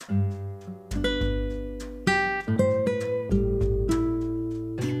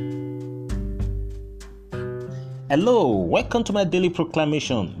Hello, welcome to my daily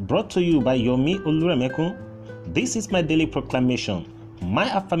proclamation brought to you by Yomi Oluremekun. This is my daily proclamation, my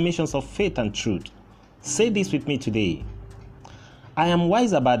affirmations of faith and truth. Say this with me today. I am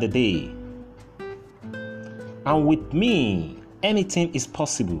wise about the day, and with me, anything is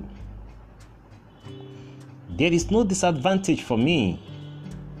possible. There is no disadvantage for me,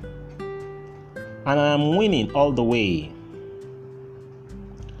 and I am winning all the way.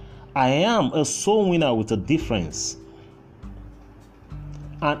 I am a soul winner with a difference,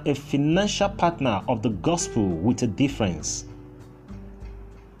 and a financial partner of the gospel with a difference.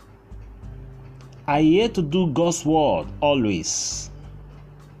 I here to do God's word always.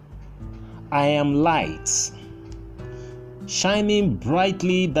 I am light, shining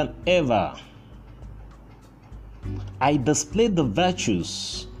brightly than ever. I display the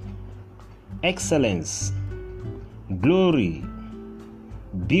virtues, excellence, glory,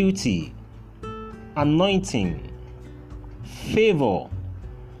 beauty, anointing, favor,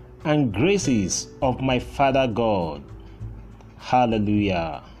 and graces of my Father God.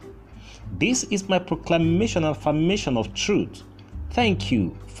 Hallelujah. This is my proclamation and affirmation of truth. Thank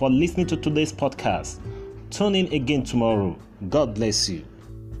you for listening to today's podcast. Tune in again tomorrow. God bless you.